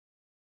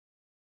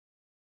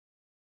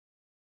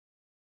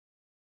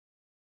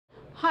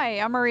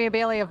Hi, I'm Maria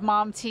Bailey of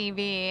Mom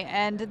TV,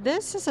 and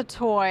this is a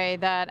toy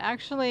that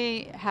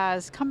actually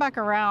has come back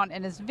around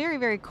and is very,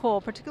 very cool,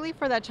 particularly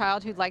for that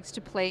child who likes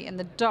to play in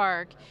the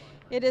dark.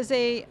 It is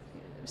a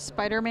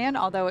Spiderman,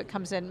 although it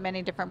comes in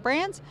many different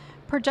brands,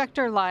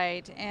 projector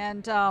light,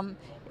 and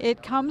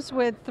it comes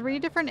with three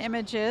different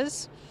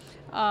images.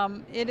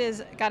 It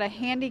is got a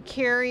handy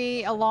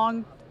carry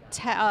along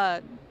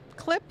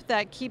clip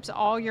that keeps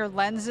all your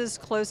lenses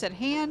close at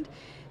hand.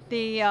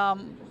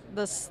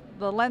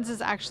 The lenses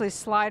actually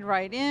slide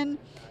right in.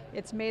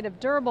 It's made of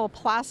durable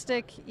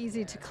plastic,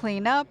 easy to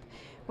clean up.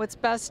 What's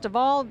best of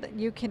all,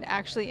 you can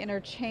actually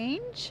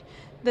interchange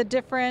the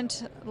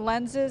different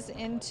lenses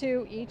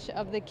into each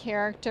of the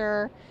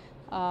character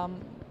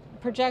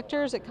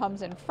projectors. It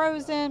comes in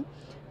Frozen,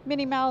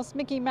 Minnie Mouse,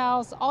 Mickey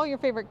Mouse, all your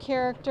favorite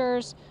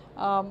characters,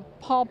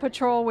 Paw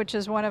Patrol, which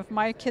is one of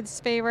my kids'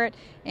 favorite,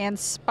 and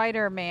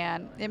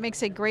Spider-Man. It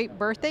makes a great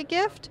birthday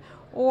gift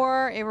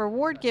or a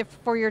reward gift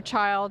for your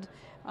child,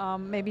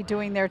 maybe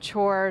doing their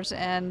chores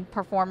and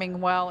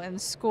performing well in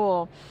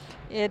school.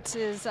 It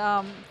is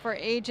for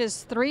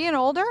ages 3 and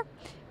older,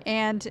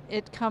 and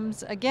it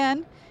comes,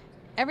 again,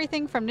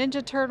 everything from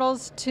Ninja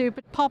Turtles to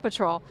Paw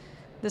Patrol.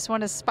 This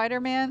one is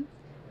Spider-Man,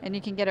 and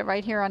you can get it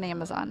right here on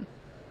Amazon.